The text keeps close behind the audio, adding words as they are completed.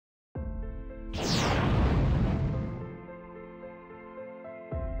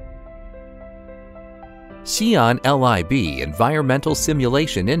Xi'an LIB Environmental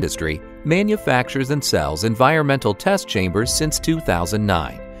Simulation Industry manufactures and sells environmental test chambers since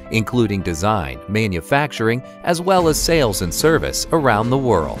 2009, including design, manufacturing, as well as sales and service around the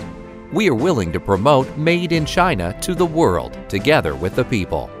world. We are willing to promote Made in China to the world together with the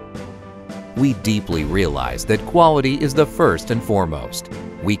people. We deeply realize that quality is the first and foremost.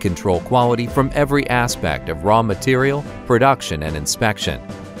 We control quality from every aspect of raw material, production, and inspection.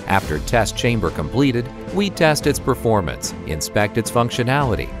 After test chamber completed, we test its performance, inspect its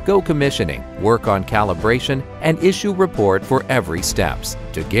functionality, go commissioning, work on calibration, and issue report for every steps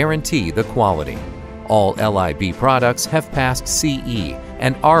to guarantee the quality. All LIB products have passed CE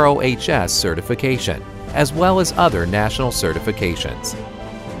and RoHS certification, as well as other national certifications.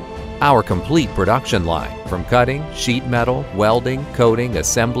 Our complete production line, from cutting, sheet metal, welding, coating,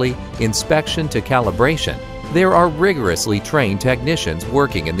 assembly, inspection to calibration, there are rigorously trained technicians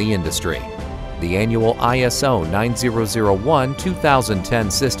working in the industry. The annual ISO 9001-2010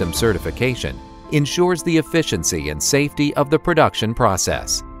 system certification ensures the efficiency and safety of the production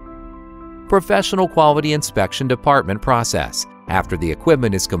process. Professional Quality Inspection Department process. After the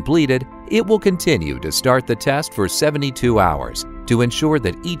equipment is completed, it will continue to start the test for 72 hours to ensure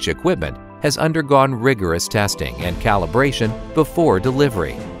that each equipment has undergone rigorous testing and calibration before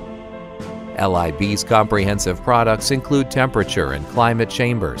delivery. LIB's comprehensive products include temperature and climate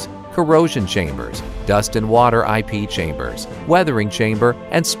chambers, corrosion chambers, dust and water IP chambers, weathering chamber,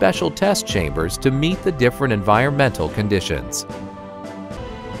 and special test chambers to meet the different environmental conditions.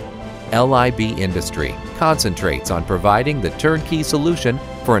 LIB Industry concentrates on providing the turnkey solution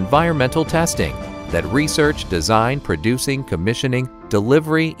for environmental testing that research, design, producing, commissioning,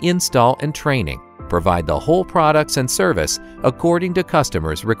 delivery, install, and training provide the whole products and service according to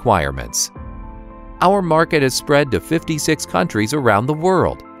customers' requirements. Our market is spread to 56 countries around the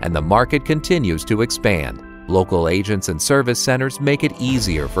world, and the market continues to expand. Local agents and service centers make it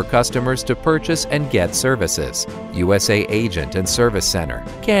easier for customers to purchase and get services. USA Agent and Service Center,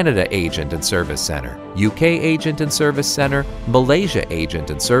 Canada Agent and Service Center, UK Agent and Service Center, Malaysia Agent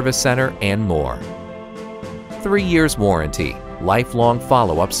and Service Center, and more. 3 years warranty, lifelong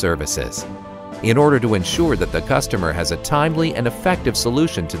follow-up services. In order to ensure that the customer has a timely and effective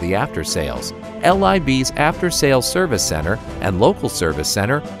solution to the after-sales, LIB's After-Sales Service Center and Local Service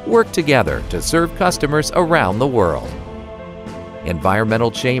Center work together to serve customers around the world.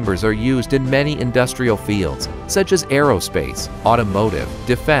 Environmental chambers are used in many industrial fields, such as aerospace, automotive,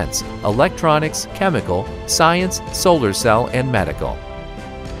 defense, electronics, chemical, science, solar cell, and medical.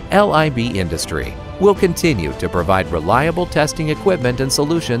 LIB Industry will continue to provide reliable testing equipment and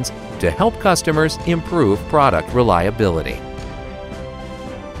solutions to help customers improve product reliability.